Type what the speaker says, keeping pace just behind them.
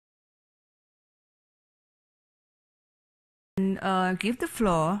then give the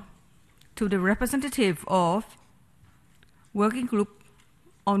floor to the representative of Working Group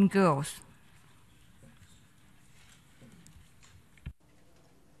on Girls.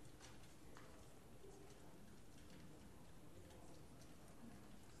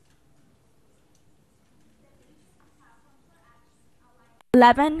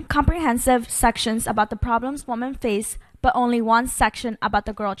 "11 comprehensive sections about the problems women face, but only one section about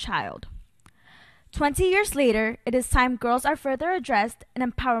the girl child. 20 years later, it is time girls are further addressed and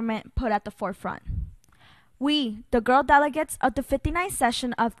empowerment put at the forefront. We, the girl delegates of the 59th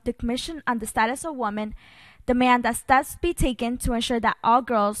session of the Commission on the Status of Women, demand that steps be taken to ensure that all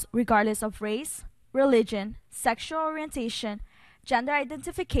girls, regardless of race, religion, sexual orientation, gender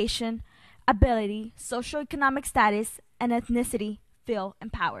identification, ability, socioeconomic status, and ethnicity, feel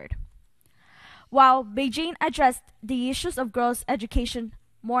empowered. While Beijing addressed the issues of girls' education,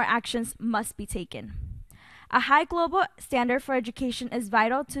 more actions must be taken. A high global standard for education is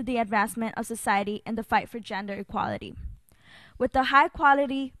vital to the advancement of society in the fight for gender equality. With the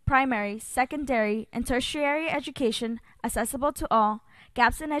high-quality primary, secondary, and tertiary education accessible to all,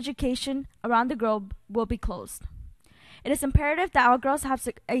 gaps in education around the globe will be closed. It is imperative that all girls have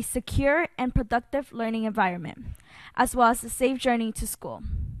a secure and productive learning environment, as well as a safe journey to school.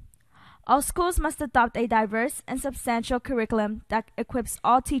 All schools must adopt a diverse and substantial curriculum that equips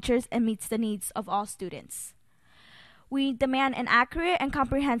all teachers and meets the needs of all students. We demand an accurate and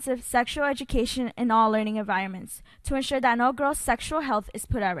comprehensive sexual education in all learning environments to ensure that no girl's sexual health is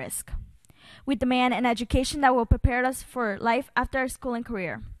put at risk. We demand an education that will prepare us for life after our schooling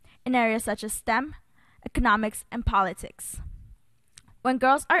career in areas such as STEM, economics, and politics. When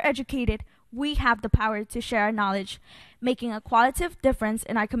girls are educated, we have the power to share our knowledge, making a qualitative difference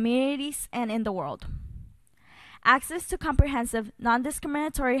in our communities and in the world. Access to comprehensive,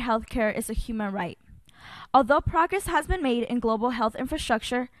 non-discriminatory health care is a human right. Although progress has been made in global health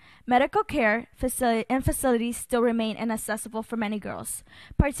infrastructure, medical care and facilities still remain inaccessible for many girls,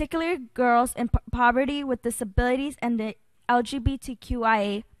 particularly girls in poverty with disabilities and the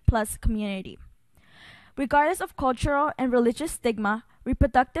LGBTQIA+ community. Regardless of cultural and religious stigma,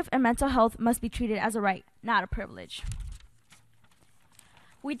 reproductive and mental health must be treated as a right, not a privilege.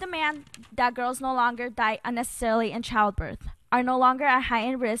 We demand that girls no longer die unnecessarily in childbirth, are no longer at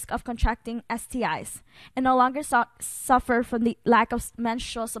heightened risk of contracting STIs, and no longer suffer from the lack of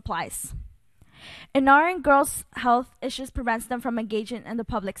menstrual supplies. Ignoring girls' health issues prevents them from engaging in the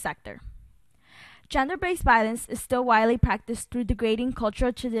public sector. Gender-based violence is still widely practiced through degrading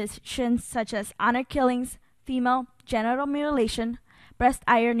cultural traditions such as honor killings, female genital mutilation, breast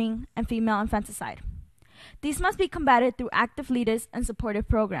ironing, and female infanticide. These must be combated through active leaders and supportive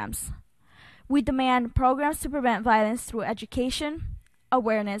programs. We demand programs to prevent violence through education,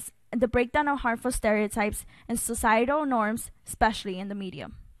 awareness, and the breakdown of harmful stereotypes and societal norms, especially in the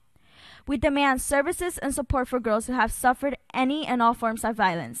media. We demand services and support for girls who have suffered any and all forms of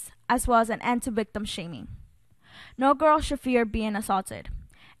violence, as well as an end to victim shaming. No girl should fear being assaulted.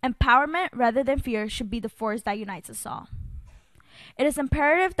 Empowerment rather than fear should be the force that unites us all. It is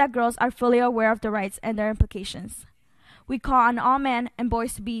imperative that girls are fully aware of their rights and their implications. We call on all men and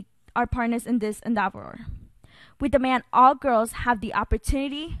boys to be our partners in this endeavor. We demand all girls have the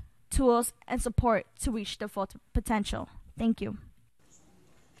opportunity, tools, and support to reach their full potential. Thank you.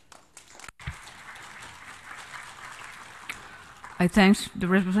 I thank the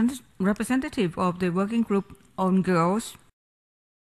representative of the Working Group on Girls